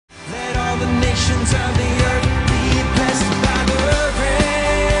ends of the earth be blessed by the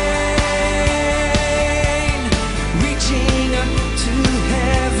rain, reaching up to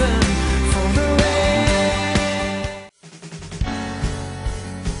heaven for the rain.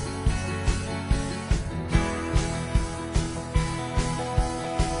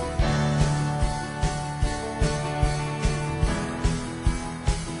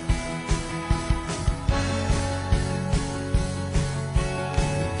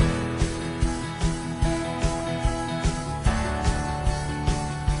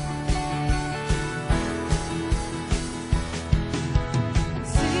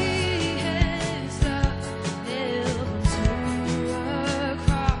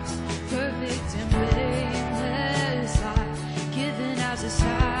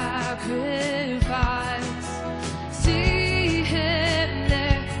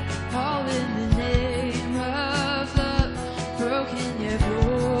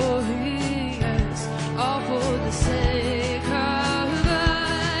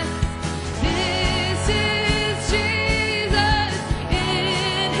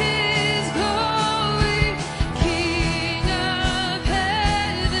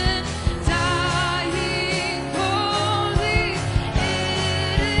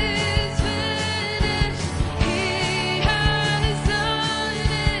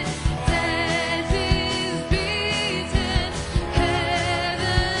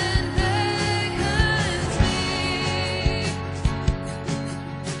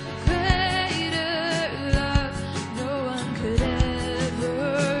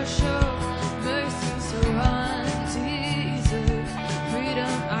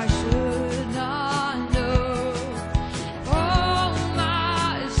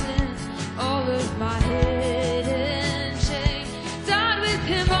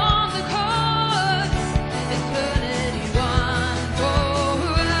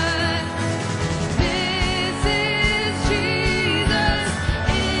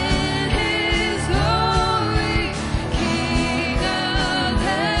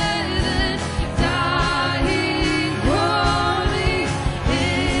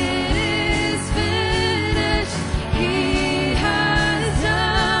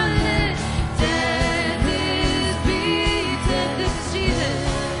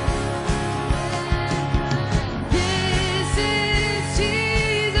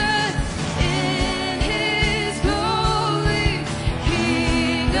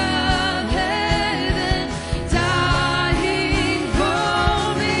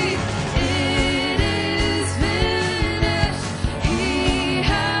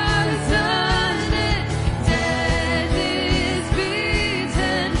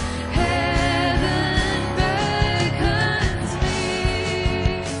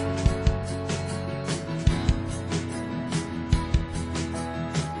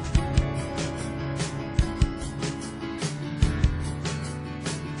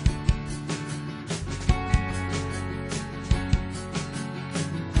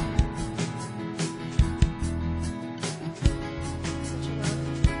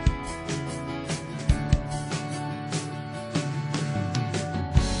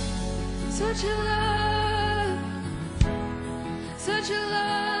 Such a love, such a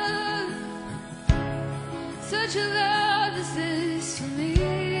love, such a love is this for me.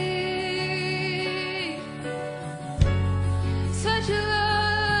 Such a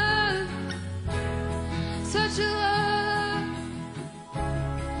love, such a love,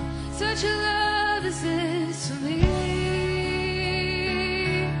 such a love is this for me.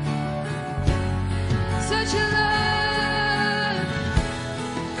 Such a love,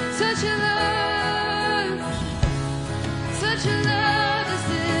 such a love, such a love is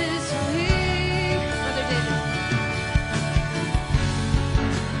this for me. Brother David.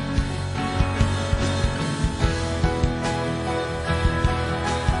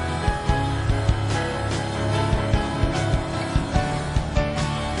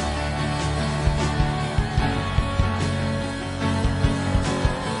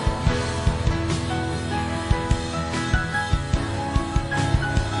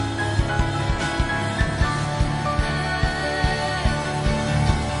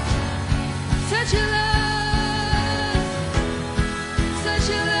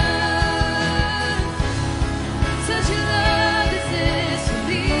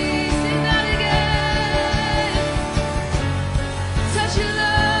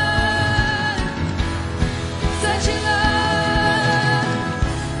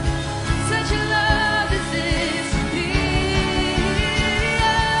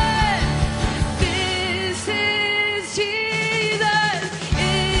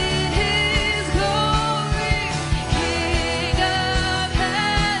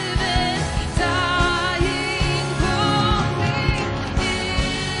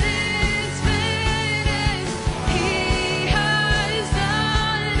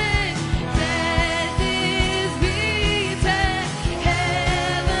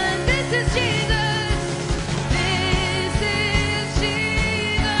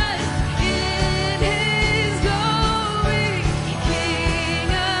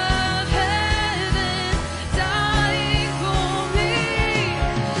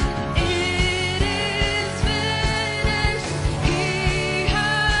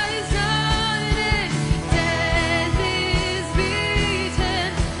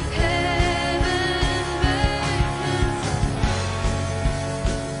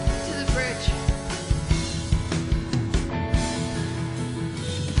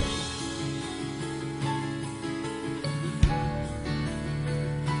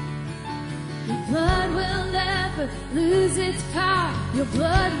 never lose its power. Your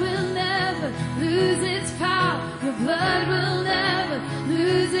blood will never lose its power. Your blood will never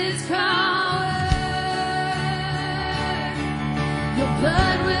lose its power. Your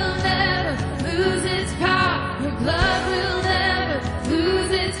blood will never lose its power. Your blood will never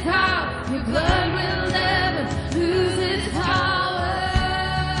lose its power. Your blood will never lose its power.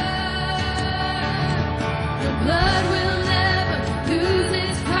 Your blood will never lose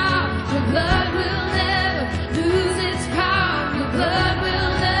its power. Your blood will never lose its power. Your blood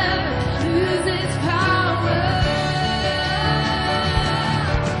will never lose its power.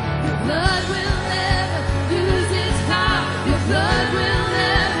 Your blood will never lose its power. Your blood will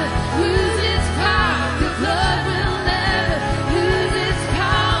never lose its power. Your blood will never lose its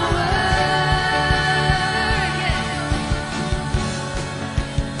power.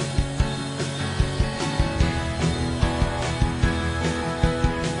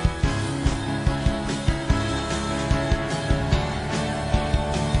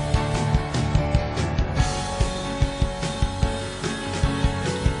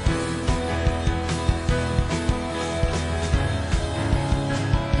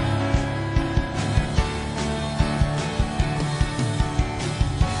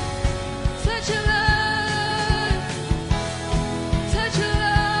 Such a love, such a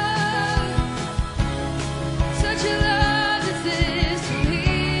love, such a love is this for me.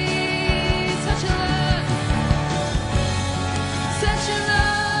 Such a love, such a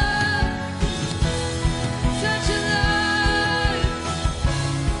love, such a love,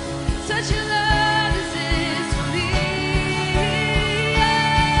 such a love is this for me.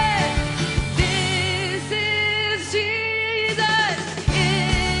 This is Jesus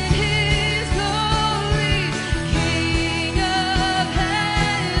in His glory, King of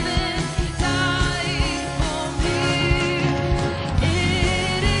heaven, dying for me.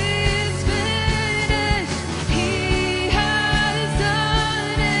 It is finished. He has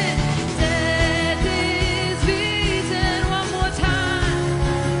done it. Death is beaten. One more time.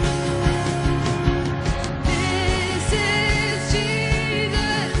 This is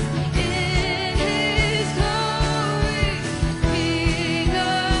Jesus in His glory, King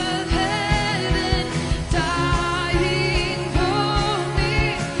of heaven, dying for me.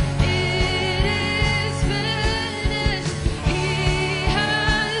 It is finished. He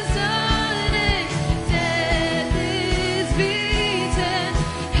has done it. Death is beaten.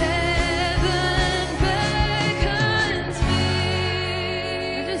 Heaven beckons me.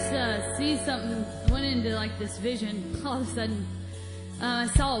 I just see something. Went into like this vision. All of a sudden, I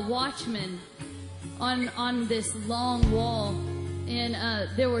saw a watchman on this long wall, and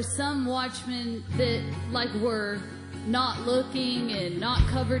there were some watchmen that like were not looking and not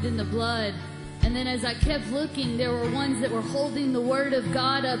covered in the blood. And then as I kept looking, there were ones that were holding the word of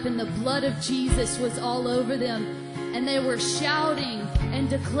God up, and the blood of Jesus was all over them, and they were shouting and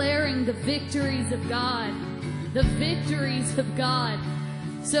declaring the victories of God, the victories of God.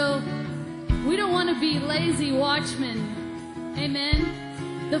 So we don't want to be lazy watchmen. Amen.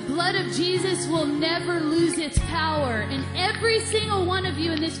 The blood of Jesus will never lose its power. And every single one of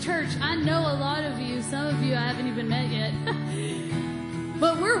you in this church, I know a lot of you, some of you I haven't even met yet,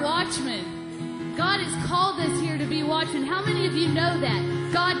 but we're watchmen. God has called us here to be watchmen. How many of you know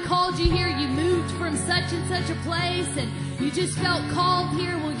that? God called you here, you moved from such and such a place, and you just felt called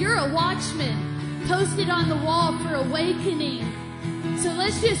here. Well, you're a watchman, posted on the wall for awakening. So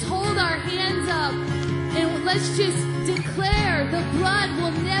let's just hold our hands up and let's just declare the blood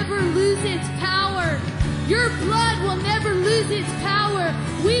will never lose its power. Your blood will never lose its power.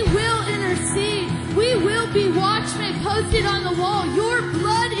 We will intercede. We will be watchmen posted on the wall. Your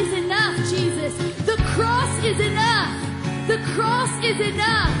blood is enough, Jesus. The cross is enough. The cross is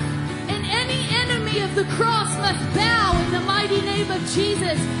enough. And any enemy of the cross must bow in the mighty name of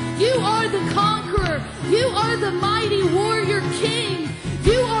Jesus. You are the conqueror. You are the mighty warrior king.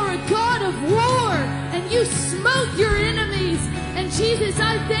 You are a God of war, and you smote your enemies. And Jesus,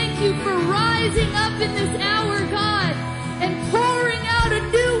 I thank you for rising up in this hour, God, and pouring out a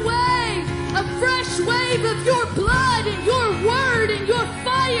new wave, a fresh wave of your blood and your word and your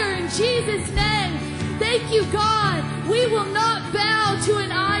fire in Jesus' name. Thank you, God. We will not bow to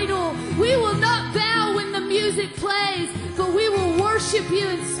an idol. We will not bow when the music plays, but we will worship you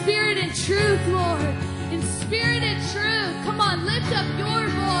in spirit and truth, Lord. In spirit and truth. Come on, lift up your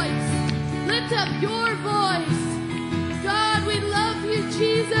voice. Lift up your voice. God, we love you,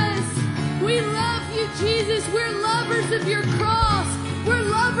 Jesus. We love you, Jesus. We're lovers of your cross. We're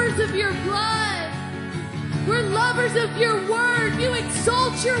lovers of your blood. We're lovers of your word. You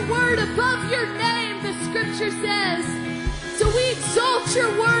exalt your word above your name, the scripture says. So we exalt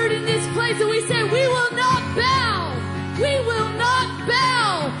your word in this place, and we say we will not bow. We will not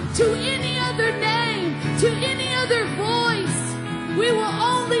bow to any other name, to any other voice. We will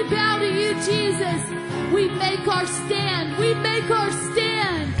only bow to you, Jesus. We make our stand. We make our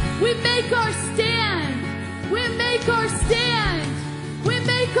stand. We make our stand. We make our stand. We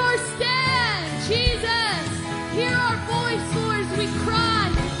make our stand. Jesus, hear our voice, Lord, as we cry.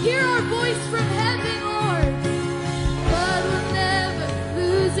 Hear our voice from heaven, Lord. Blood will never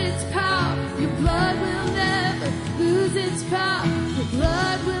lose its power. Your blood will never lose its power. Your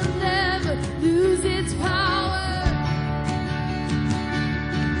blood will never lose its power.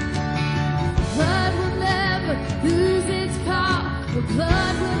 Blood will never lose its power. Your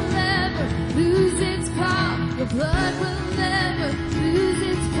blood will never lose its power. Your blood will never lose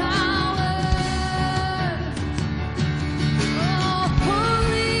its power. Oh,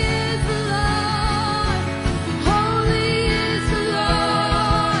 holy is the Lord. Holy is the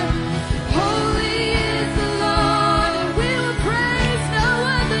Lord. Holy is the Lord. And we will praise no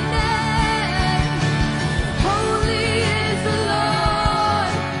other name. Holy is the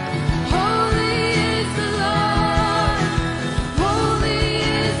Lord. Holy is the Lord. Holy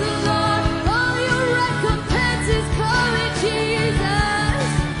is the Lord. All your recompense is coming, Jesus.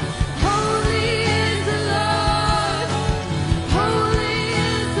 Holy is the Lord. Holy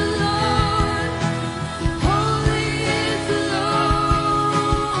is the Lord. Holy is the Lord.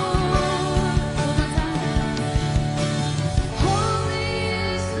 One more time. Holy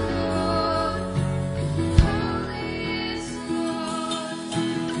is the Lord. Holy is the Lord.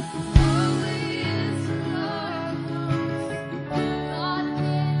 Holy is the Lord. God in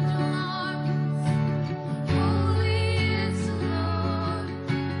your arms. Holy is the Lord.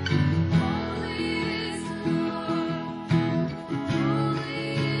 Holy is the Lord. Holy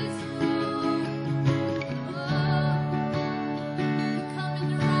is the Lord. You're coming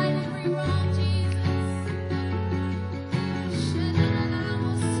to right every wrong, Jesus.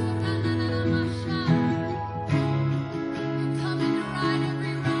 You're coming to right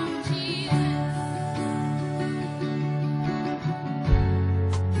every wrong, Jesus.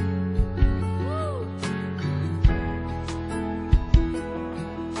 Woo.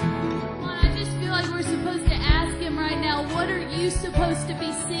 Come on, I just feel like we're supposed to ask him right now, what are you supposed to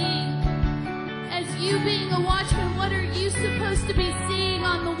be seeing? As you being a watchman, what are you supposed to be seeing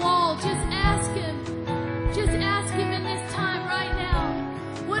on the wall? Just ask him. Just ask him in this time right now.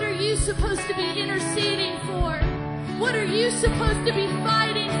 What are you supposed to be interceding for? What are you supposed to be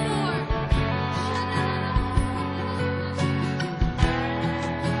fighting for?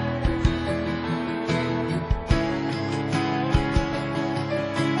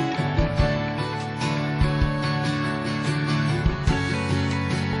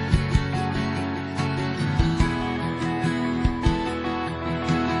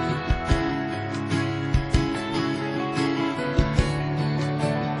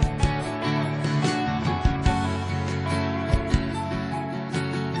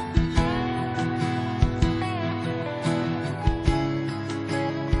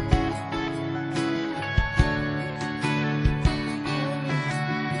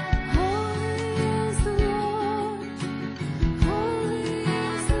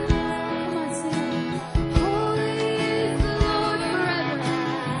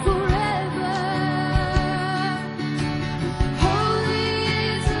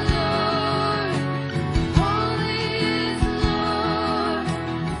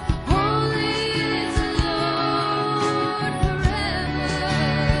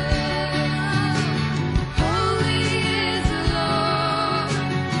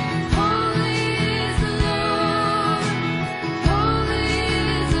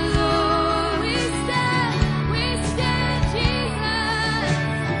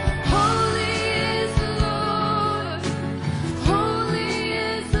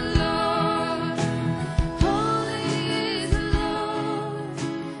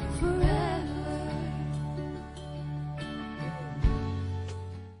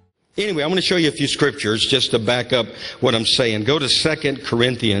 Anyway, I want to show you a few scriptures just to back up what I'm saying. Go to 2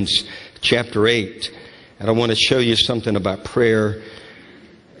 Corinthians chapter 8. And I want to show you something about prayer.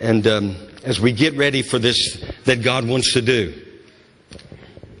 And as we get ready for this that God wants to do.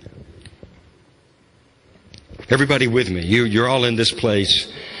 Everybody with me. You're all in this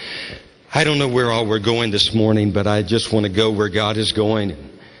place. I don't know where all we're going this morning, but I just want to go where God is going.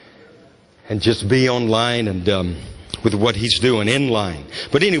 And just be online and with what He's doing in line.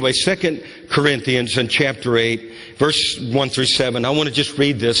 But anyway, 2 Corinthians in chapter 8, verse 1 through 7. I want to just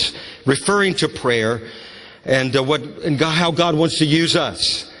read this, referring to prayer and how God wants to use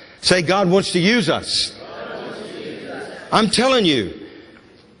us. Say, God wants to use us. I'm telling you,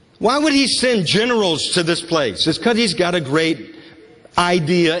 why would he send generals to this place? It's because he's got a great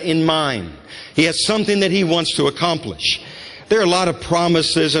idea in mind. He has something that he wants to accomplish. There are a lot of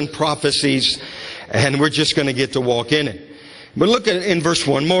promises and prophecies, and we're just going to get to walk in it. But look at in verse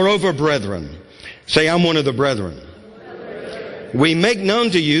 1. Moreover, brethren, say, I'm one of the brethren. We make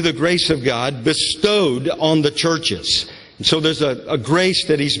known to you the grace of God bestowed on the churches. And so there's a grace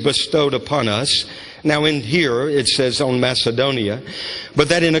that he's bestowed upon us. Now in here it says on Macedonia, but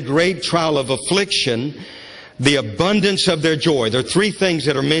that in a great trial of affliction, the abundance of their joy. There are three things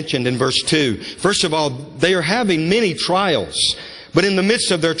that are mentioned in verse 2. First of all, they are having many trials. But in the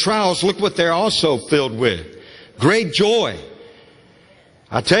midst of their trials, look what they're also filled with. Great joy.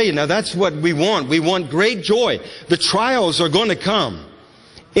 I tell you, now that's what we want. We want great joy. The trials are going to come.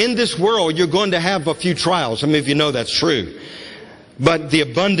 In this world, you're going to have a few trials. I mean, if you know that's true. But the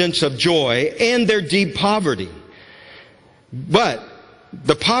abundance of joy and their deep poverty. But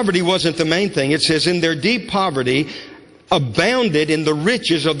the poverty wasn't the main thing. It says, in their deep poverty, abounded in the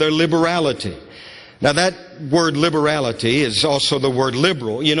riches of their liberality. Now that word liberality is also the word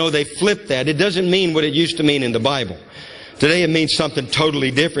liberal. You know, they flipped that. It doesn't mean what it used to mean in the Bible. Today it means something totally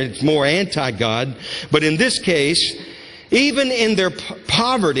different. It's more anti-God. But in this case, even in their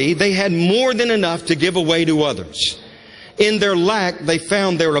poverty, they had more than enough to give away to others. In their lack, they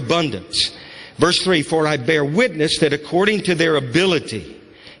found their abundance. Verse 3, for I bear witness that according to their ability,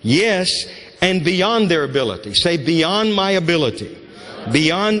 yes, and beyond their ability. Say, beyond my ability.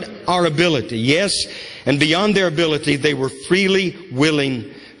 Beyond our ability, yes, and beyond their ability, they were freely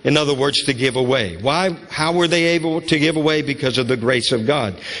willing, in other words, to give away. Why? How were they able to give away? Because of the grace of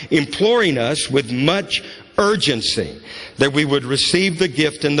God. Imploring us with much urgency that we would receive the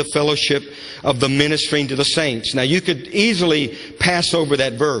gift and the fellowship of the ministering to the saints. Now you could easily pass over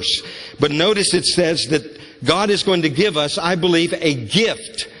that verse, but notice it says that God is going to give us, I believe, a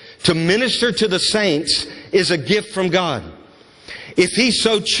gift. To minister to the saints is a gift from God. If He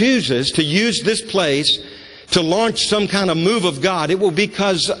so chooses to use this place to launch some kind of move of God, it will be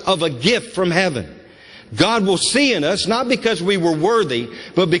because of a gift from heaven. God will see in us, not because we were worthy,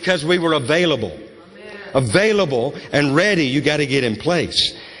 but because we were available. Available and ready, you got to get in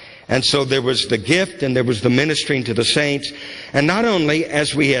place. And so there was the gift and there was the ministering to the saints. And not only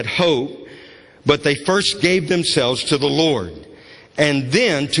as we had hope, but they first gave themselves to the Lord and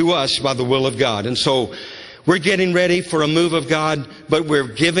then to us by the will of God. And so we're getting ready for a move of God, but we're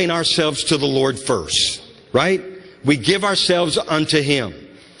giving ourselves to the Lord first, right? We give ourselves unto Him.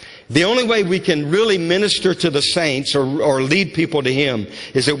 The only way we can really minister to the saints or lead people to Him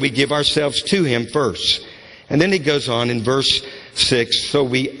is that we give ourselves to Him first. And then he goes on in verse 6, so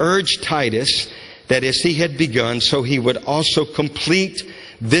we urge Titus that as he had begun, so he would also complete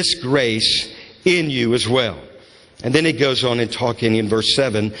this grace in you as well. And then he goes on and talking in verse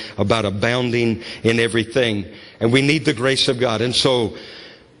 7 about abounding in everything. And we need the grace of God. And so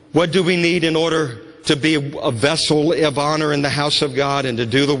what do we need in order to be a vessel of honor in the house of God and to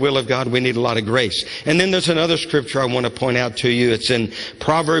do the will of God? We need a lot of grace. And then there's another scripture I want to point out to you. It's in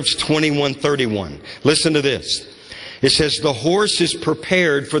Proverbs 21:31. Listen to this. It says, the horse is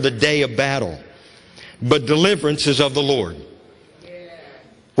prepared for the day of battle, but deliverance is of the Lord.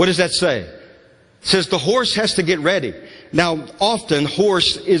 What does that say? It says the horse has to get ready. Now, often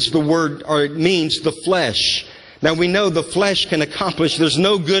horse is the word, or it means the flesh. Now we know the flesh can accomplish, there's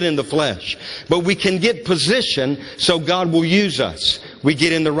no good in the flesh. But we can get position so God will use us. We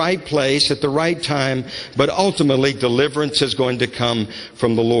get in the right place at the right time, but ultimately deliverance is going to come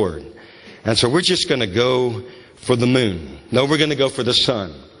from the Lord. And so we're just going to go for the moon. No, we're going to go for the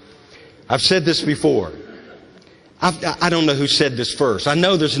sun. I've said this before. I don't know who said this first. I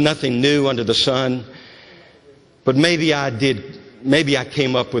know there's nothing new under the sun, but maybe I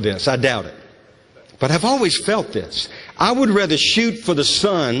came up with this. I doubt it. But I've always felt this. I would rather shoot for the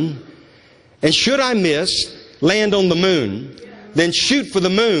sun, and should I miss, land on the moon, than shoot for the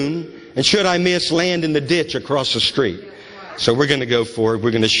moon, and should I miss, land in the ditch across the street. So we're going to go for it.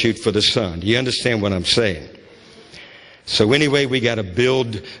 We're going to shoot for the sun. Do you understand what I'm saying? So anyway, we got to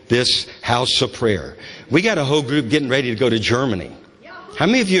build this house of prayer. We got a whole group getting ready to go to Germany. How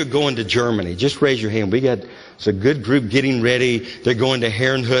many of you are going to Germany? Just raise your hand. It's a good group getting ready. They're going to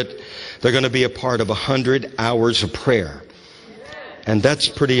Herrnhut. They're going to be a part of 100 hours of prayer. And that's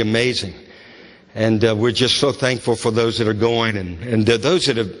pretty amazing. And we're just so thankful for those that are going. And those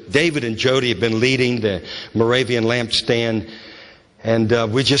that have, David and Jody have been leading the Moravian lampstand.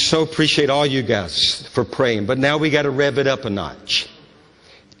 And we just so appreciate all you guys for praying. But now we got to rev it up a notch.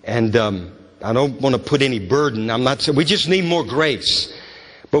 And I don't want to put any burden. I'm not saying we just need more grace.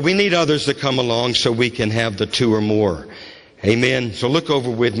 But we need others to come along so we can have the two or more. Amen. So look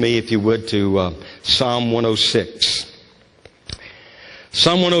over with me, if you would, to Psalm 106.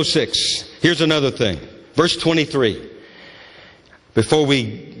 Psalm 106. Here's another thing. Verse 23. Before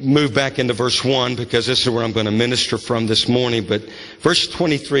we move back into verse 1, because this is where I'm going to minister from this morning, but verse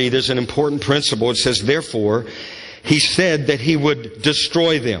 23, there's an important principle. It says, therefore, he said that he would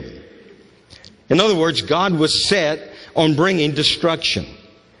destroy them. In other words, God was set on bringing destruction.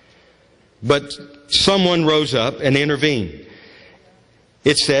 But someone rose up and intervened.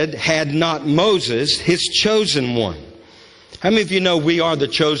 It said, had not Moses, his chosen one. How many of you know we are the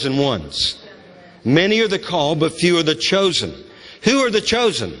chosen ones? Many are the called, but few are the chosen. Who are the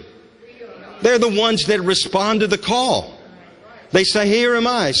chosen? They're the ones that respond to the call. They say, here am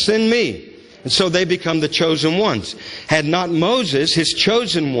I, send me. And so they become the chosen ones. Had not Moses, his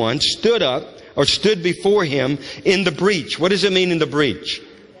chosen one, stood up or stood before him in the breach. What does it mean in the breach?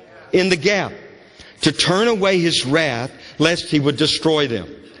 In the gap. To turn away his wrath, lest he would destroy them.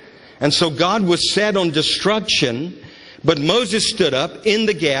 And so God was set on destruction, but Moses stood up in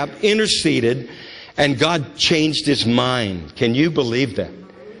the gap, interceded, and God changed his mind. Can you believe that?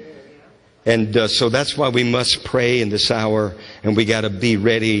 And so that's why we must pray in this hour, and we got to be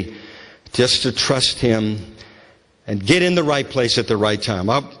ready just to trust him and get in the right place at the right time.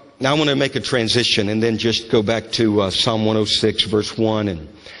 Now I want to make a transition and then just go back to Psalm 106, verse 1,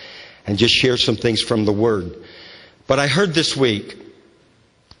 and just share some things from the Word. But I heard this week,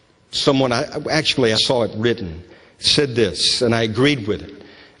 someone, I saw it written, said this, and I agreed with it.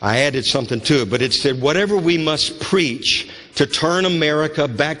 I added something to it, but it said, whatever we must preach to turn America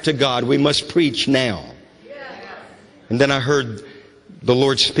back to God, we must preach now. And then I heard the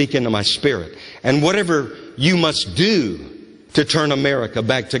Lord speak into my spirit. And whatever you must do to turn America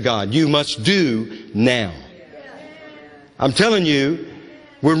back to God, you must do now. I'm telling you,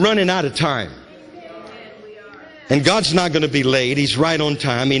 we're running out of time. And God's not going to be late. He's right on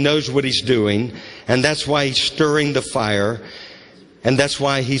time. He knows what He's doing. And that's why He's stirring the fire. And that's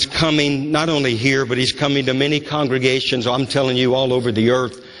why He's coming not only here, but He's coming to many congregations. I'm telling you, all over the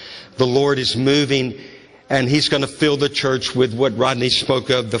earth, the Lord is moving. And He's going to fill the church with what Rodney spoke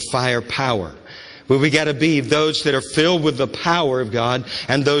of, the fire power. But we got to be those that are filled with the power of God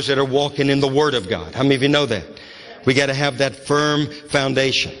and those that are walking in the Word of God. How many of you know that? We got to have that firm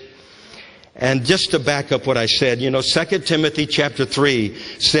foundation. And just to back up what I said, 2 Timothy chapter 3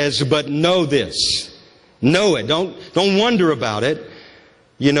 says, but know this. Know it. Don't wonder about it.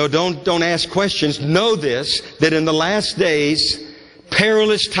 Don't ask questions. Know this, that in the last days,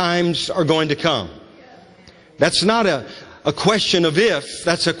 perilous times are going to come. That's not a question of if,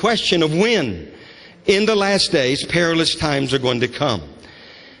 that's a question of when. In the last days, perilous times are going to come.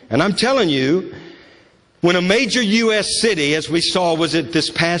 And I'm telling you, when a major U.S. city, as we saw, was it this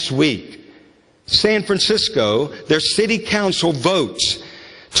past week, San Francisco, their city council votes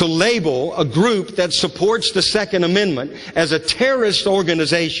to label a group that supports the Second Amendment as a terrorist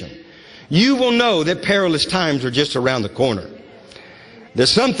organization, you will know that perilous times are just around the corner.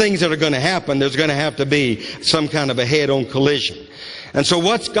 There's some things that are going to happen. There's going to have to be some kind of a head-on collision. And so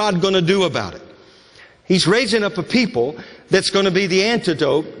what's God going to do about it? He's raising up a people that's going to be the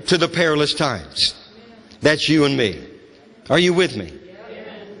antidote to the perilous times. That's you and me. Are you with me?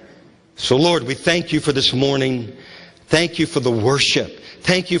 So Lord, we thank you for this morning. Thank you for the worship.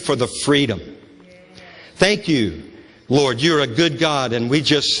 Thank you for the freedom. Thank you, Lord. You're a good God, and we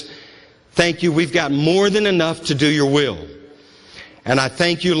just thank you. We've got more than enough to do your will. And I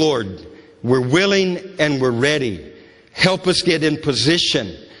thank you, Lord. We're willing and we're ready. Help us get in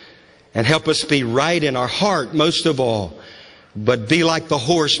position and help us be right in our heart, most of all, but be like the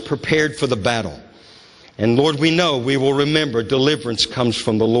horse prepared for the battle. And Lord, we know we will remember deliverance comes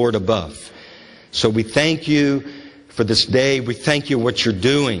from the Lord above. So we thank you for this day. We thank you what you're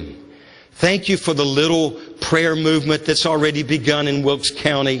doing. Thank you for the little prayer movement that's already begun in Wilkes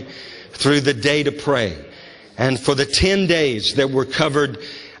County through the Day to Pray. And for the 10 days that were covered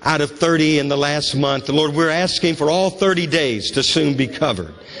out of 30 in the last month. Lord, we're asking for all 30 days to soon be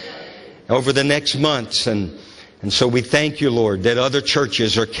covered over the next months. And so we thank you, Lord, that other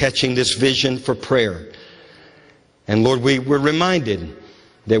churches are catching this vision for prayer. And Lord, we're reminded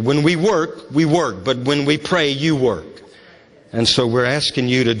that when we work, but when we pray, you work. And so we're asking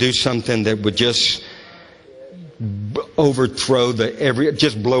you to do something that would just overthrow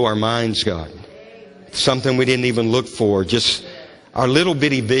just blow our minds, God. Something we didn't even look for, just our little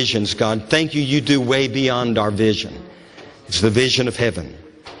bitty visions, God. Thank you, you do way beyond our vision. It's the vision of heaven.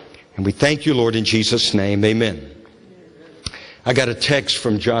 And we thank you, Lord, in Jesus' name, amen. I got a text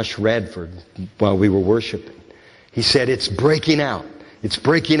from Josh Radford while we were worshiping. He said, it's breaking out. It's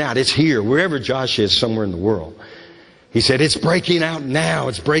breaking out. It's here. Wherever Josh is, somewhere in the world. He said, it's breaking out now.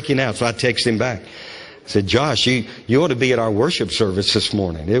 It's breaking out. So I texted him back. I said, Josh, you ought to be at our worship service this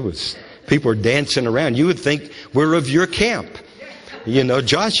morning. People are dancing around. You would think we're of your camp. You know,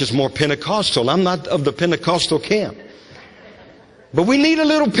 Josh is more Pentecostal. I'm not of the Pentecostal camp. But we need a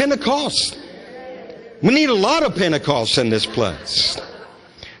little Pentecost. We need a lot of Pentecost in this place.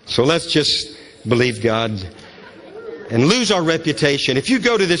 So let's just believe God and lose our reputation. If you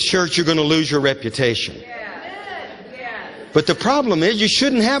go to this church, you're going to lose your reputation. But the problem is you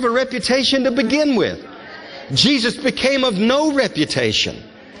shouldn't have a reputation to begin with. Jesus became of no reputation.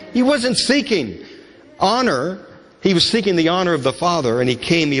 He wasn't seeking honor. He was seeking the honor of the Father, and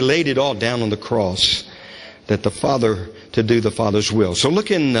he laid it all down on the cross that the Father, to do the Father's will. So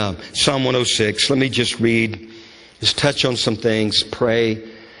look in Psalm 106. Let me just read, just touch on some things, pray,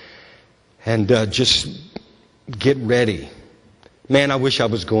 and just get ready. Man, I wish I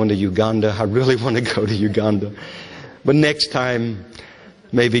was going to Uganda. I really want to go to Uganda. But next time,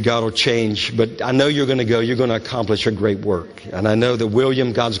 maybe God will change. But I know you're going to go. You're going to accomplish a great work. And I know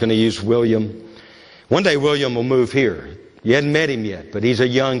that God's going to use William. One day William will move here. You hadn't met him yet, but he's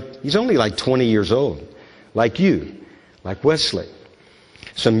only like 20 years old. Like you, like Wesley.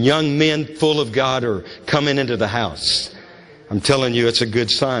 Some young men full of God are coming into the house. I'm telling you, it's a good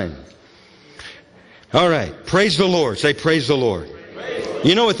sign. All right. Praise the Lord. Say, praise the Lord.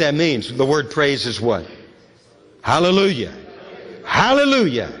 You know what that means? The word praise is what? Hallelujah.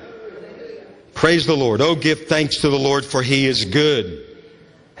 Hallelujah. Praise the Lord. Oh, give thanks to the Lord, for He is good.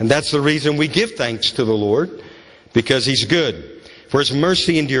 And that's the reason we give thanks to the Lord, because He's good. For His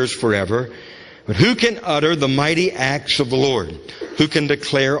mercy endures forever. But who can utter the mighty acts of the Lord? Who can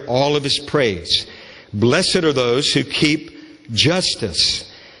declare all of His praise? Blessed are those who keep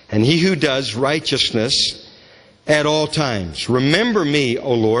justice, and he who does righteousness at all times. Remember me,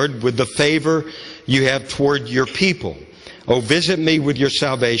 O Lord, with the favor you have toward your people. O visit me with your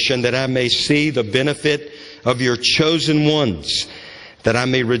salvation, that I may see the benefit of your chosen ones, that I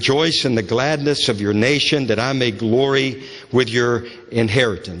may rejoice in the gladness of your nation, that I may glory with your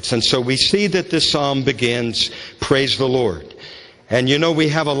inheritance. And so we see that this psalm begins, praise the Lord. And you know, we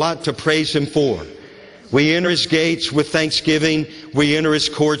have a lot to praise Him for. We enter His gates with thanksgiving. We enter His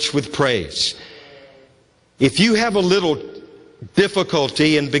courts with praise. If you have a little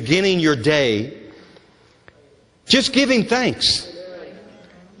difficulty in beginning your day, just give Him thanks.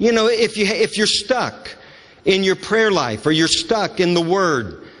 You know, if you're stuck in your prayer life, or you're stuck in the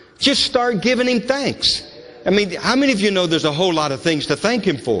Word, just start giving Him thanks. I mean, how many of you know there's a whole lot of things to thank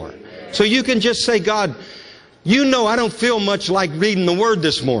Him for? So you can just say, God, you know I don't feel much like reading the Word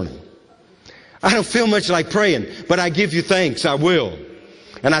this morning. I don't feel much like praying, but I give you thanks, I will.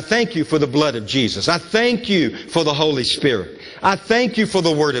 And I thank you for the blood of Jesus. I thank you for the Holy Spirit. I thank you for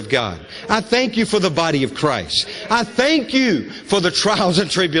the Word of God. I thank you for the body of Christ. I thank you for the trials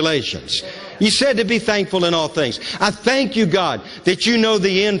and tribulations. You said to be thankful in all things. I thank you, God, that you know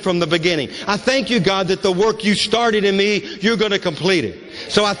the end from the beginning. I thank you, God, that the work you started in me, you're going to complete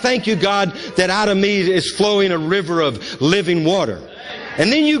it. So I thank you, God, that out of me is flowing a river of living water.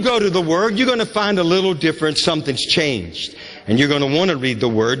 And then you go to the Word, you're going to find a little difference. Something's changed. And you're going to want to read the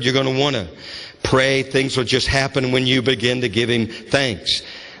Word. You're going to want to pray. Things will just happen when you begin to give Him thanks.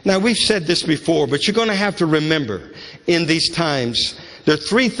 Now, we've said this before, but you're going to have to remember in these times, there are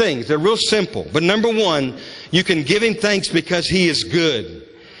three things. They're real simple. But number one, you can give Him thanks because He is good.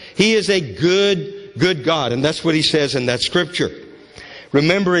 He is a good God. And that's what He says in that scripture.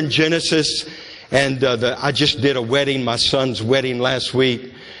 Remember in Genesis, and I just did a wedding, my son's wedding last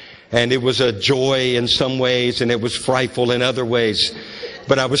week. And it was a joy in some ways, and it was frightful in other ways.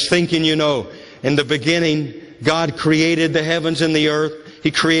 But I was thinking, you know, in the beginning, God created the heavens and the earth.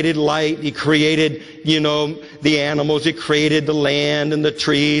 He created light. He created, you know, the animals. He created the land and the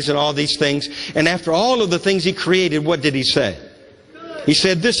trees and all these things. And after all of the things He created, what did He say? He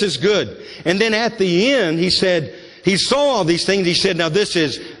said, this is good. And then at the end, He said, He saw all these things. He said, now this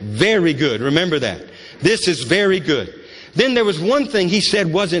is very good. Remember that. This is very good. Then there was one thing He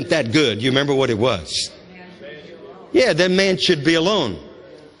said wasn't that good. You remember what it was? Yeah, that man should be alone.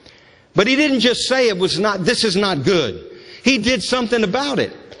 But He didn't just say this is not good. He did something about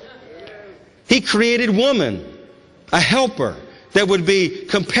it. He created woman, a helper that would be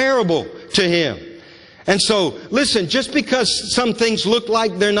comparable to him. And so, listen, just because some things look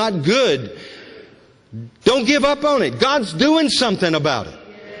like they're not good, don't give up on it. God's doing something about it.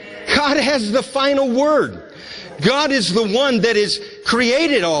 God has the final word. God is the one that has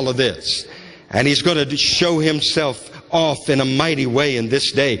created all of this. And He's going to show Himself off in a mighty way in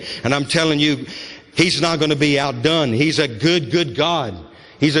this day. And I'm telling you, He's not going to be outdone. He's a good God.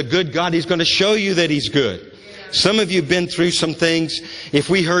 He's a good God. He's going to show you that He's good. Some of you have been through some things. If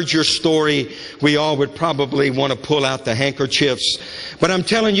we heard your story, we all would probably want to pull out the handkerchiefs. But I'm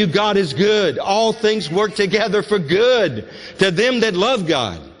telling you, God is good. All things work together for good to them that love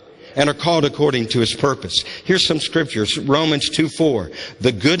God and are called according to His purpose. Here's some scriptures. Romans 2:4.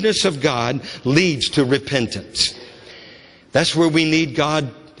 The goodness of God leads to repentance. That's where we need God,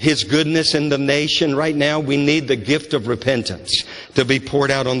 His goodness in the nation. Right now, we need the gift of repentance to be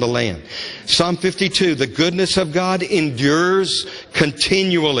poured out on the land. Psalm 52, the goodness of God endures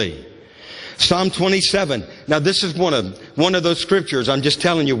continually. Psalm 27. Now, this is one of those scriptures. I'm just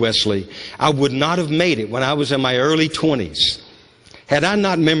telling you, Wesley, I would not have made it when I was in my early 20s had I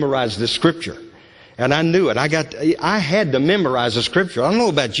not memorized this scripture. And I knew it. I had to memorize the scripture. I don't know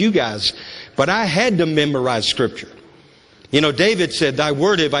about you guys, but I had to memorize scripture. You know, David said, Thy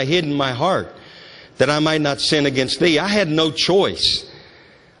word have I hid in my heart, that I might not sin against Thee. I had no choice.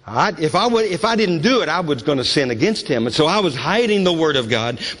 If I didn't do it, I was going to sin against Him. And so I was hiding the word of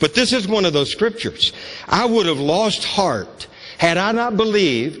God. But this is one of those scriptures. I would have lost heart had I not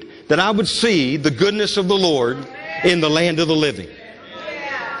believed that I would see the goodness of the Lord in the land of the living.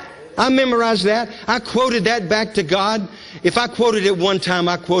 I memorized that. I quoted that back to God. If I quoted it one time,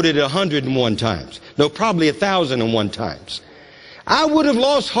 I quoted it 101 times. No, probably 1,001 times. I would have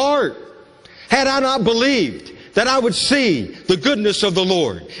lost heart had I not believed that I would see the goodness of the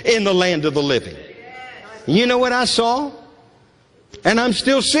Lord in the land of the living. You know what I saw? And I'm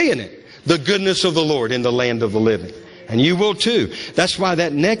still seeing it. The goodness of the Lord in the land of the living. And you will too. That's why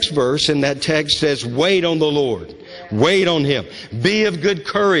that next verse in that text says, wait on the Lord. Wait on Him. Be of good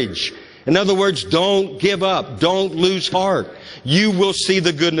courage. In other words, don't give up. Don't lose heart. You will see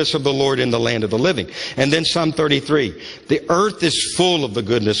the goodness of the Lord in the land of the living. And then Psalm 33. The earth is full of the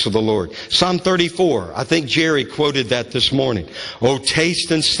goodness of the Lord. Psalm 34. I think Jerry quoted that this morning. Oh,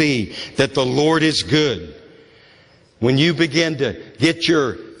 taste and see that the Lord is good. When you begin to get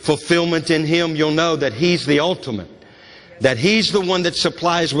your fulfillment in Him, you'll know that He's the ultimate. That He's the one that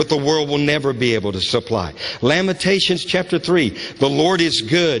supplies what the world will never be able to supply. Lamentations chapter 3. The Lord is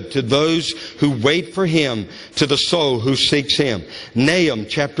good to those who wait for Him, to the soul who seeks Him. Nahum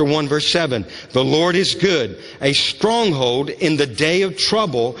chapter 1 verse 7. The Lord is good, a stronghold in the day of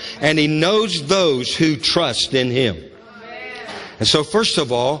trouble, and He knows those who trust in Him. And so first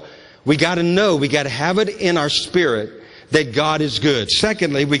of all, we got to know, we got to have it in our spirit that God is good.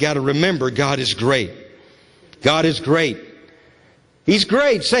 Secondly, we got to remember God is great. God is great. He's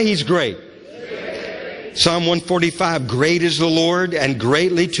great. Say He's great. Psalm 145, great is the Lord and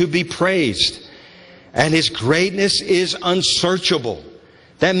greatly to be praised. And His greatness is unsearchable.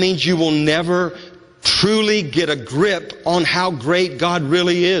 That means you will never truly get a grip on how great God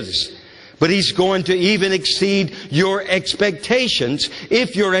really is. But He's going to even exceed your expectations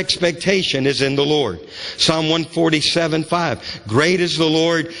if your expectation is in the Lord. Psalm 147, 5, great is the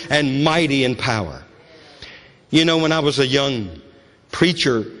Lord and mighty in power. You know, when I was a young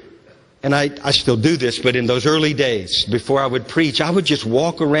preacher, and I still do this, but in those early days, before I would preach, I would just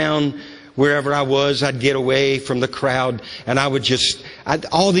walk around wherever I was. I'd get away from the crowd, and I would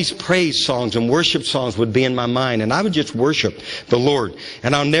all these praise songs and worship songs would be in my mind, and I would just worship the Lord.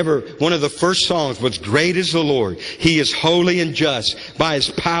 And one of the first songs was, great is the Lord. He is holy and just. By His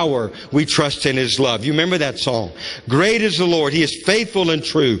power, we trust in His love. You remember that song? Great is the Lord. He is faithful and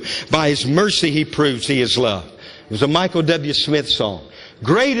true. By His mercy, He proves He is love. It was a Michael W. Smith song.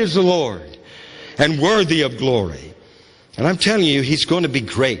 Great is the Lord and worthy of glory. And I'm telling you, He's going to be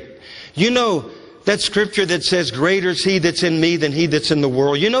great. You know that scripture that says, greater is He that's in me than he that's in the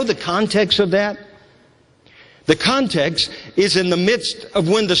world. You know the context of that? The context is in the midst of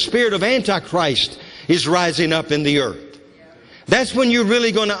when the spirit of Antichrist is rising up in the earth. That's when you're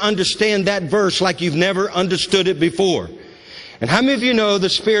really going to understand that verse like you've never understood it before. And how many of you know the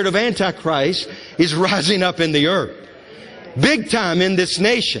spirit of Antichrist is rising up in the earth? Big time in this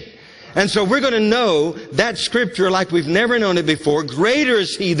nation. And so we're going to know that scripture like we've never known it before. Greater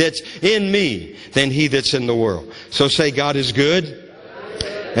is He that's in me than he that's in the world. So say God is good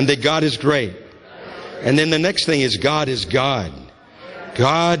and that God is great. And then the next thing is God is God.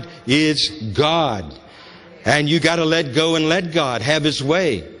 God is God. And you got to let go and let God have His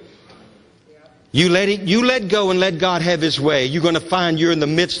way. You let go and let God have His way. You're going to find you're in the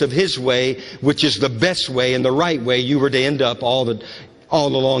midst of His way, which is the best way and the right way you were to end up all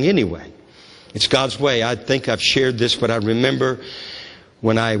along anyway. It's God's way. I think I've shared this, but I remember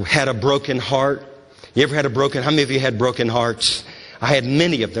when I had a broken heart. You ever had how many of you had broken hearts? I had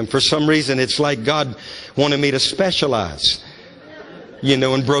many of them. For some reason, it's like God wanted me to specialize.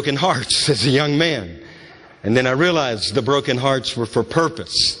 and broken hearts as a young man. And then I realized the broken hearts were for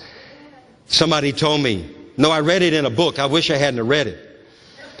purpose. Somebody told me, no, I read it in a book. I wish I hadn't read it.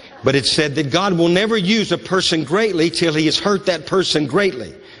 But it said that God will never use a person greatly till he has hurt that person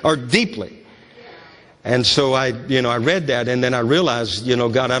greatly or deeply. And so I read that, and then I realized,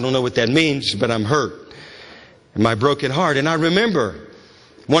 God, I don't know what that means, but I'm hurt. And my broken heart. And I remember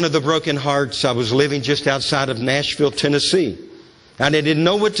one of the broken hearts, I was living just outside of Nashville, Tennessee. And I didn't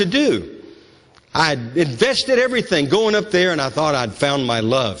know what to do. I invested everything going up there, and I thought I'd found my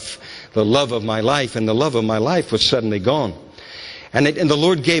love, the love of my life, and the love of my life was suddenly gone. And the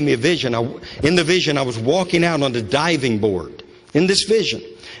Lord gave me a vision. In the vision, I was walking out on the diving board in this vision.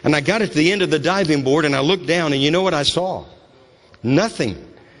 And I got at the end of the diving board, and I looked down, and you know what I saw? Nothing.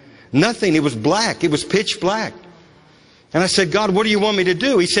 Nothing. It was black. It was pitch black. And I said, God, what do you want me to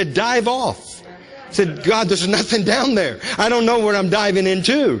do? He said, dive off. I said, God, there's nothing down there. I don't know what I'm diving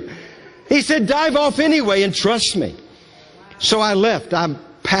into. He said, dive off anyway and trust me. So I left. I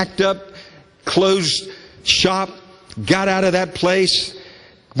packed up, closed shop, got out of that place,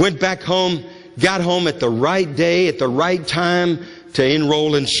 went back home, got home at the right day, at the right time to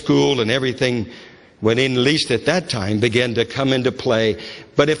enroll in school, and everything, when at least at that time, began to come into play.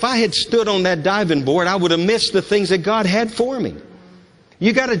 But if I had stood on that diving board, I would have missed the things that God had for me.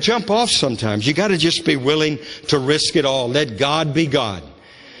 You got to jump off sometimes. You got to just be willing to risk it all. Let God be God.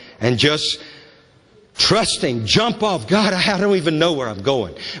 And just trusting, jump off. God, I don't even know where I'm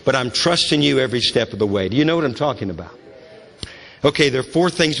going, but I'm trusting you every step of the way. Do you know what I'm talking about? Okay, there are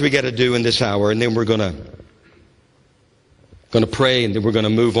 4 things we got to do in this hour, and then we're going to pray, and then we're going to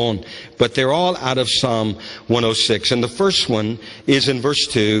move on. But they're all out of Psalm 106. And the first one is in verse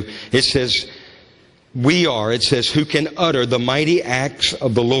 2. It says, who can utter the mighty acts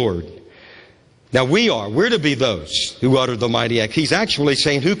of the Lord? Now we're to be those who utter the mighty acts. He's actually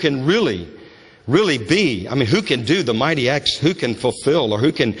saying who can really be, who can do the mighty acts, who can fulfill or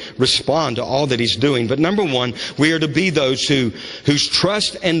who can respond to all that He's doing. But number 1, we are to be those whose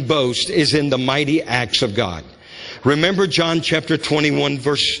trust and boast is in the mighty acts of God. Remember John chapter 21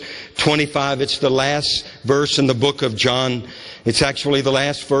 verse 25. It's the last verse in the book of John. It's actually the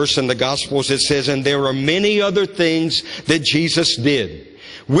last verse in the Gospels. It says, and there are many other things that Jesus did,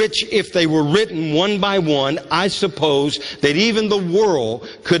 which if they were written one by one, I suppose that even the world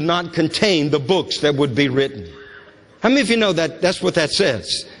could not contain the books that would be written. How many of you know that that's what that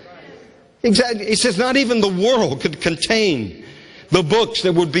says? Exactly. It says not even the world could contain the books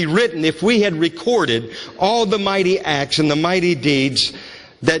that would be written if we had recorded all the mighty acts and the mighty deeds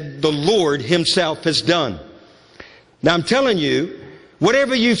that the Lord Himself has done. Now I'm telling you,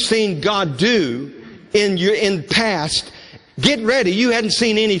 whatever you've seen God do in past, get ready. You hadn't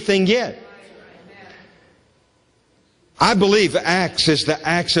seen anything yet. I believe Acts is the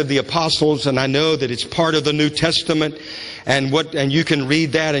Acts of the Apostles, and I know that it's part of the New Testament, and you can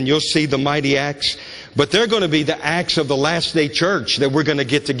read that and you'll see the mighty acts. But they're going to be the acts of the last day church that we're going to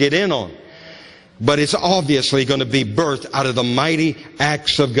get in on. But it's obviously going to be birthed out of the mighty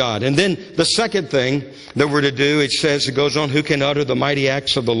acts of God. And then the second thing that we're to do, it goes on, who can utter the mighty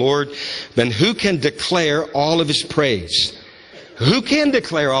acts of the Lord? Then who can declare all of His praise? Who can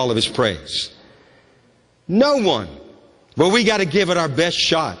declare all of His praise? No one. Well, we got to give it our best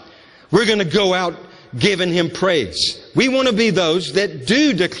shot. We're going to go out giving Him praise. We want to be those that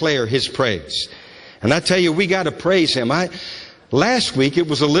do declare His praise. And I tell you, we got to praise Him. Last week, it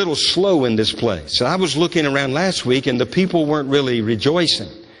was a little slow in this place. I was looking around last week, and the people weren't really rejoicing.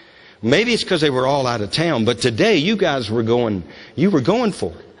 Maybe it's because they were all out of town. But today, you guys were going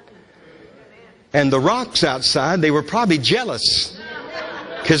for it. And the rocks outside, they were probably jealous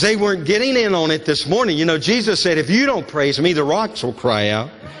because they weren't getting in on it this morning. You know, Jesus said, if you don't praise me, the rocks will cry out.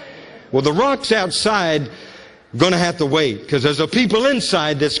 Well, the rocks outside are going to have to wait because there's a people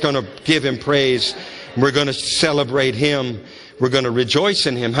inside that's going to give Him praise. We're going to celebrate Him. We're going to rejoice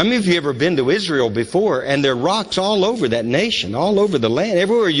in Him. How many of you ever been to Israel before? And there are rocks all over that nation, all over the land.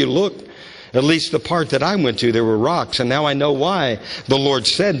 Everywhere you look, at least the part that I went to, there were rocks. And now I know why the Lord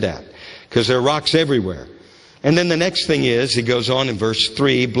said that. Because there are rocks everywhere. And then the next thing is, He goes on in verse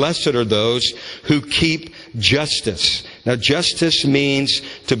 3, blessed are those who keep justice. Now justice means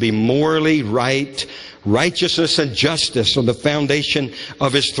to be morally right, righteousness and justice on the foundation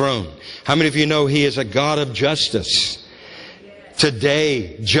of His throne. How many of you know He is a God of justice?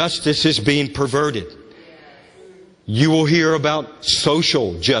 Today, justice is being perverted. You will hear about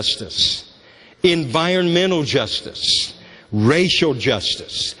social justice, environmental justice, racial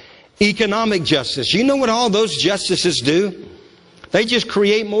justice, economic justice. You know what all those justices do? They just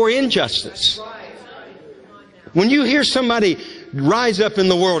create more injustice. When you hear somebody rise up in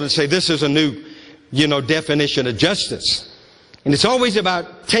the world and say, this is a new, definition of justice. And it's always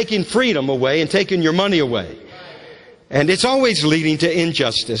about taking freedom away and taking your money away. And it's always leading to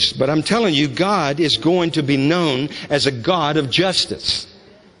injustice. But I'm telling you, God is going to be known as a God of justice.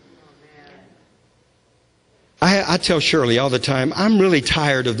 I tell Shirley all the time, I'm really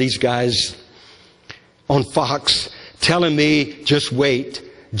tired of these guys on Fox telling me, just wait,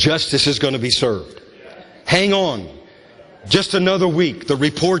 justice is going to be served. Hang on. Just another week. The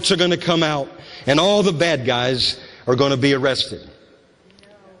reports are going to come out and all the bad guys are going to be arrested.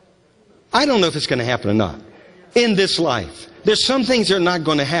 I don't know if it's going to happen or not. In this life, there's some things that are not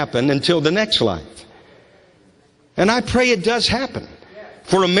going to happen until the next life. And I pray it does happen.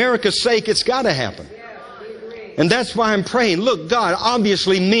 For America's sake, it's got to happen. And that's why I'm praying. Look, God,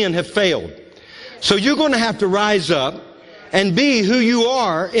 obviously men have failed. So you're going to have to rise up and be who you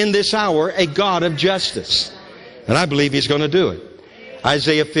are in this hour, a God of justice. And I believe He's going to do it.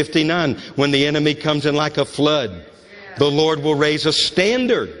 Isaiah 59, when the enemy comes in like a flood, the Lord will raise a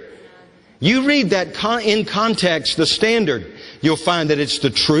standard. You read that in context, the standard, you'll find that it's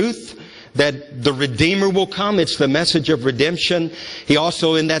the truth, that the Redeemer will come. It's the message of redemption. He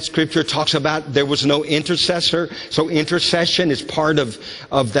also in that scripture talks about there was no intercessor. So intercession is part of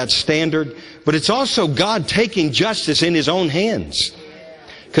that standard. But it's also God taking justice in His own hands.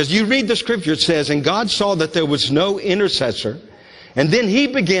 Because you read the scripture, it says, and God saw that there was no intercessor. And then He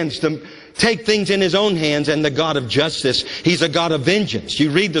begins to take things in His own hands, and the God of justice, He's a God of vengeance. You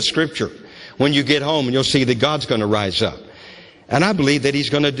read the scripture when you get home and you'll see that God's going to rise up. And I believe that He's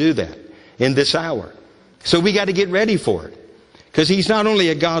going to do that in this hour. So we got to get ready for it. Because He's not only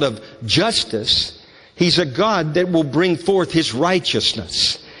a God of justice, He's a God that will bring forth His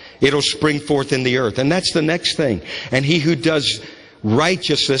righteousness. It'll spring forth in the earth. And that's the next thing. And He who does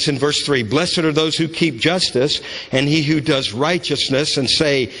righteousness, in verse 3, blessed are those who keep justice, and he who does righteousness, and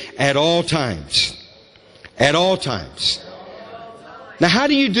say, at all times. At all times. Now, how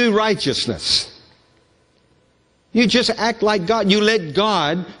do you do righteousness? You just act like God. You let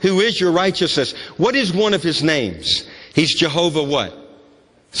God, who is your righteousness. What is one of His names? He's Jehovah what?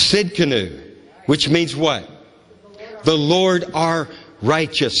 Sidkenu. Which means what? The Lord our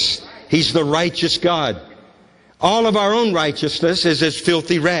righteous. He's the righteous God. All of our own righteousness is as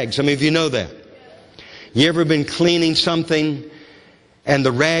filthy rags. How many of you know that? You ever been cleaning something and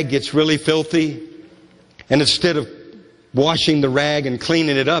the rag gets really filthy? And instead of washing the rag and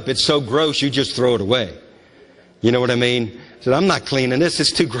cleaning it up, it's so gross you just throw it away. You know what I mean? I said, I'm not cleaning this.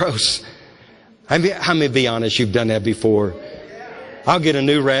 It's too gross. How many, be honest, you've done that before? I'll get a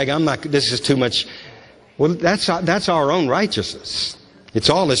new rag. This is too much. Well, that's our own righteousness.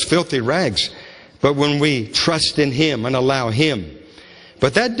 It's all as filthy rags. But when we trust in Him and allow Him.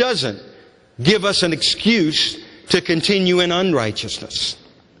 But that doesn't give us an excuse to continue in unrighteousness.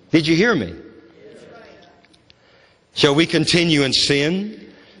 Did you hear me? Shall we continue in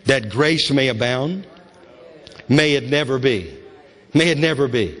sin that grace may abound? May it never be. May it never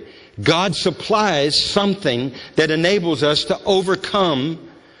be. God supplies something that enables us to overcome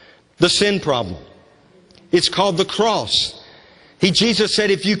the sin problem. It's called the cross. Jesus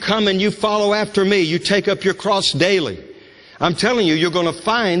said, if you come and you follow after me, you take up your cross daily. I'm telling you, you're going to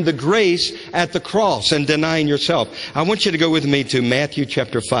find the grace at the cross and denying yourself. I want you to go with me to Matthew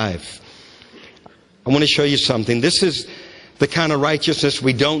chapter 5. I want to show you something. This is the kind of righteousness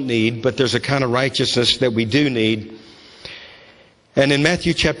we don't need, but there's a kind of righteousness that we do need. And in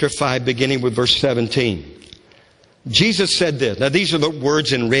Matthew chapter 5, beginning with verse 17, Jesus said this. Now these are the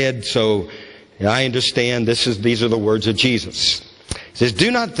words in red, so I understand these are the words of Jesus. He says,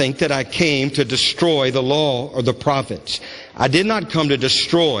 do not think that I came to destroy the law or the prophets. I did not come to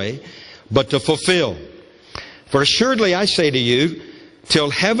destroy, but to fulfill. For assuredly I say to you, till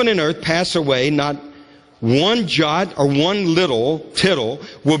heaven and earth pass away, not one jot or one little tittle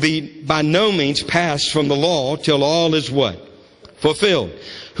will be by no means passed from the law till all is what? Fulfilled.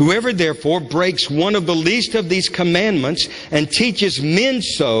 Whoever therefore breaks one of the least of these commandments and teaches men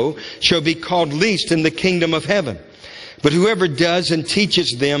so shall be called least in the kingdom of heaven. But whoever does and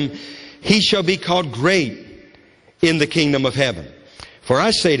teaches them, he shall be called great in the kingdom of heaven. For I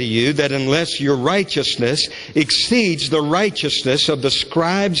say to you that unless your righteousness exceeds the righteousness of the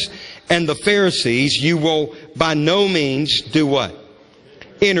scribes and the Pharisees, you will by no means do what?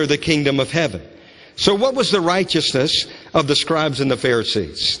 Enter the kingdom of heaven. So what was the righteousness of the scribes and the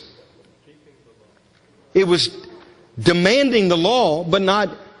Pharisees? It was demanding the law, but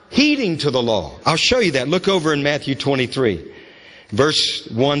not heeding to the law. I'll show you that. Look over in Matthew 23. Verse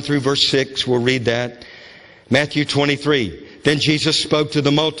 1 through verse 6, we'll read that. Matthew 23. Then Jesus spoke to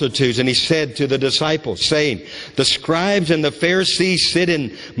the multitudes, and he said to the disciples, saying, the scribes and the Pharisees sit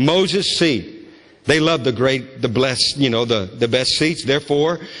in Moses' seat. They love the blessed, the best seats.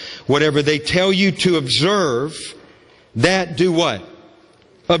 Therefore, whatever they tell you to observe, that do what?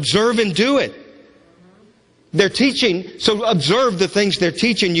 Observe and do it. They're teaching, so observe the things they're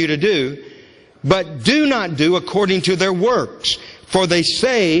teaching you to do, but do not do according to their works. For they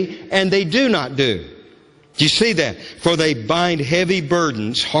say, and they do not do. Do you see that? For they bind heavy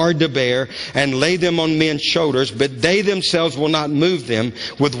burdens, hard to bear, and lay them on men's shoulders, but they themselves will not move them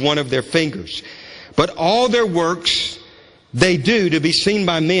with one of their fingers. But all their works they do to be seen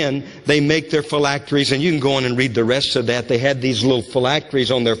by men, they make their phylacteries. And you can go on and read the rest of that. They had these little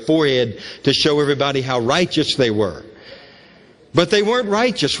phylacteries on their forehead to show everybody how righteous they were. But they weren't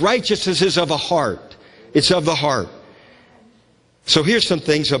righteous. Righteousness is of a heart. It's of the heart. So here's some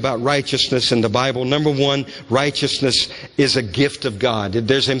things about righteousness in the Bible. Number one, righteousness is a gift of God.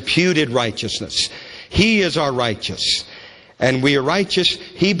 There's imputed righteousness. He is our righteous. And we are righteous.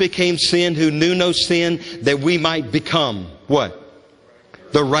 He became sin who knew no sin, that we might become what?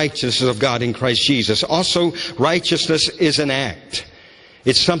 The righteousness of God in Christ Jesus. Also, righteousness is an act.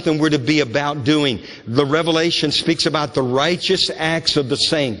 It's something we're to be about doing. The Revelation speaks about the righteous acts of the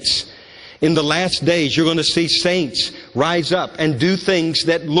saints. In the last days, you're going to see saints rise up and do things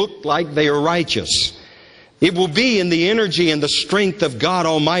that look like they are righteous. It will be in the energy and the strength of God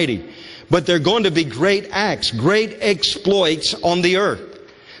Almighty. But they're going to be great acts, great exploits on the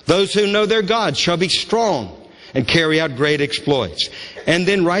earth. Those who know their God shall be strong and carry out great exploits. And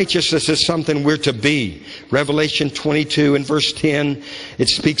then righteousness is something we're to be. Revelation 22 and verse 10, it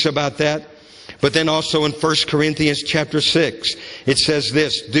speaks about that. But then also in 1 Corinthians chapter 6, it says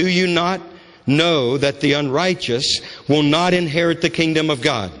this, do you not know that the unrighteous will not inherit the kingdom of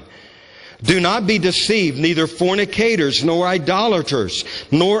God? Do not be deceived, neither fornicators, nor idolaters,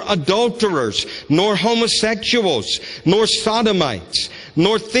 nor adulterers, nor homosexuals, nor sodomites,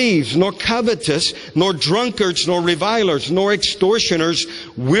 nor thieves, nor covetous, nor drunkards, nor revilers, nor extortioners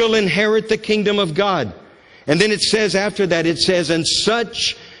will inherit the kingdom of God. And then it says after that, it says, and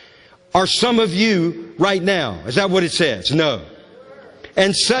such are some of you right now. Is that what it says? No.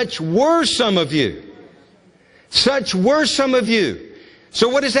 And such were some of you. Such were some of you. So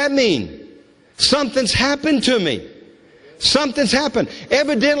what does that mean? Something's happened to me. Something's happened.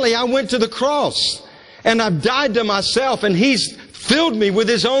 Evidently, I went to the cross and I've died to myself, and He's filled me with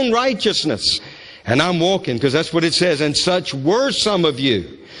His own righteousness. And I'm walking, because that's what it says. And such were some of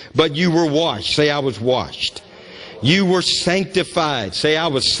you, but you were washed. Say, I was washed. You were sanctified. Say, I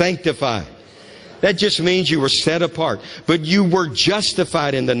was sanctified. That just means you were set apart. But you were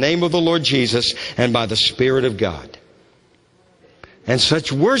justified in the name of the Lord Jesus and by the Spirit of God. And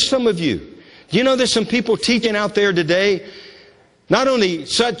such were some of you. Do you know there's some people teaching out there today? Not only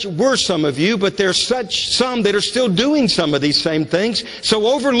such were some of you, but there's some that are still doing some of these same things. So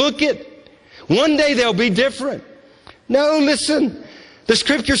overlook it. One day they'll be different. No, listen. The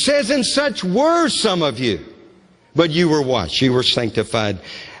Scripture says, and such were some of you. But you were washed. You were sanctified.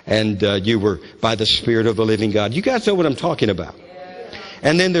 And you were by the Spirit of the living God. You guys know what I'm talking about.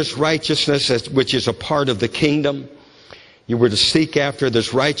 And then there's righteousness, which is a part of the kingdom. You were to seek after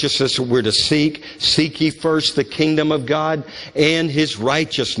this righteousness. We're to seek. Seek ye first the kingdom of God and His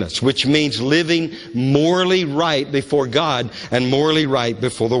righteousness, which means living morally right before God and morally right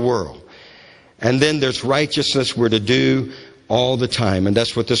before the world. And then there's righteousness we're to do all the time. And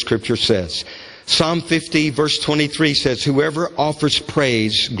that's what the Scripture says. Psalm 50 verse 23 says, whoever offers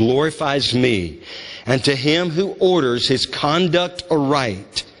praise glorifies me, and to him who orders his conduct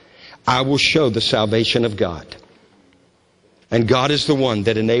aright, I will show the salvation of God. And God is the one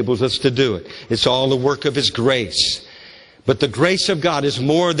that enables us to do it. It's all the work of His grace. But the grace of God is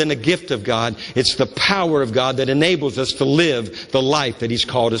more than a gift of God. It's the power of God that enables us to live the life that He's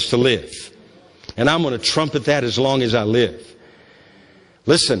called us to live. And I'm going to trumpet that as long as I live.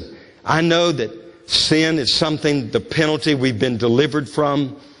 Listen, I know that sin is something, the penalty we've been delivered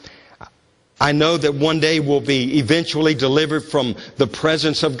from. I know that one day we'll be eventually delivered from the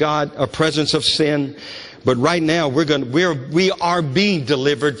presence of God, a presence of sin. But right now we are being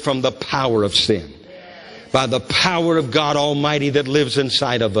delivered from the power of sin by the power of God Almighty that lives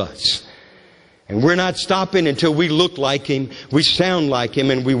inside of us. And we're not stopping until we look like Him, we sound like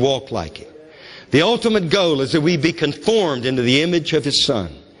Him, and we walk like Him. The ultimate goal is that we be conformed into the image of His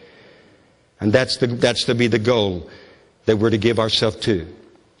Son. And that's to be the goal that we're to give ourselves to.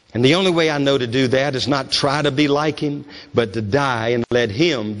 And the only way I know to do that is not try to be like Him, but to die and let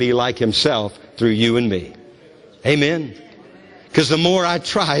Him be like Himself through you and me. Amen? Because the more I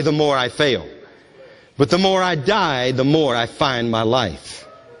try, the more I fail. But the more I die, the more I find my life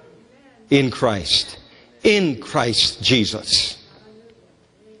in Christ. In Christ Jesus.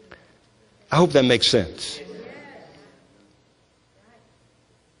 I hope that makes sense.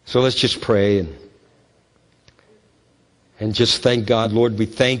 So let's just pray and just thank God. Lord, we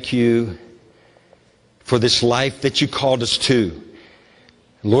thank you for this life that you called us to.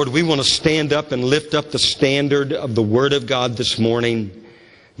 Lord, we want to stand up and lift up the standard of the Word of God this morning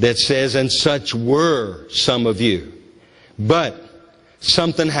that says, and such were some of you. But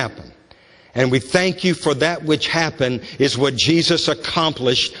something happened. And we thank you for that which happened is what Jesus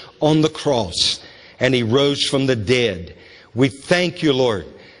accomplished on the cross. And He rose from the dead. We thank you, Lord,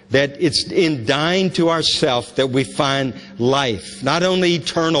 that it's in dying to ourselves that we find life. Not only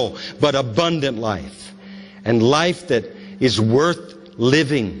eternal, but abundant life. And life that is worth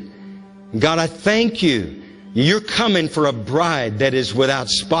living. God, I thank you. You're coming for a bride that is without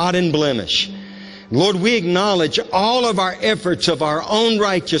spot and blemish. Lord, we acknowledge all of our efforts of our own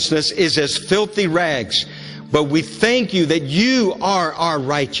righteousness is as filthy rags. But we thank you that you are our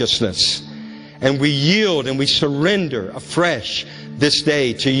righteousness. And we yield and we surrender afresh this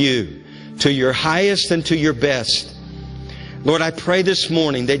day to you, to your highest and to your best. Lord, I pray this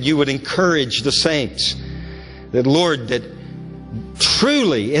morning that you would encourage the saints. That, Lord, that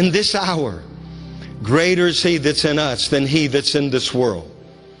truly in this hour, greater is He that's in us than he that's in this world.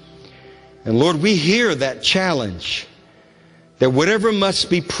 And Lord, we hear that challenge that whatever must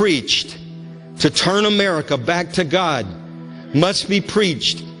be preached to turn America back to God must be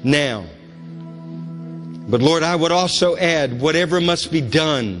preached now. But Lord, I would also add whatever must be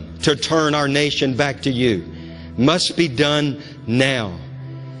done to turn our nation back to you must be done now.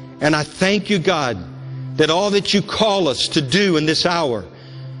 And I thank you, God, that all that you call us to do in this hour,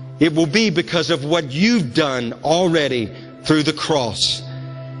 it will be because of what you've done already through the cross.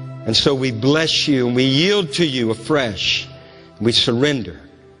 And so we bless you and we yield to you afresh. We surrender.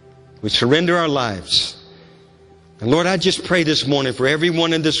 We surrender our lives. And Lord, I just pray this morning for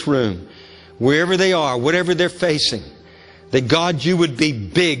everyone in this room, wherever they are, whatever they're facing, that God, you would be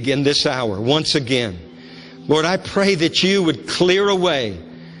big in this hour once again. Lord, I pray that you would clear away,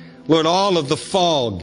 Lord, all of the fog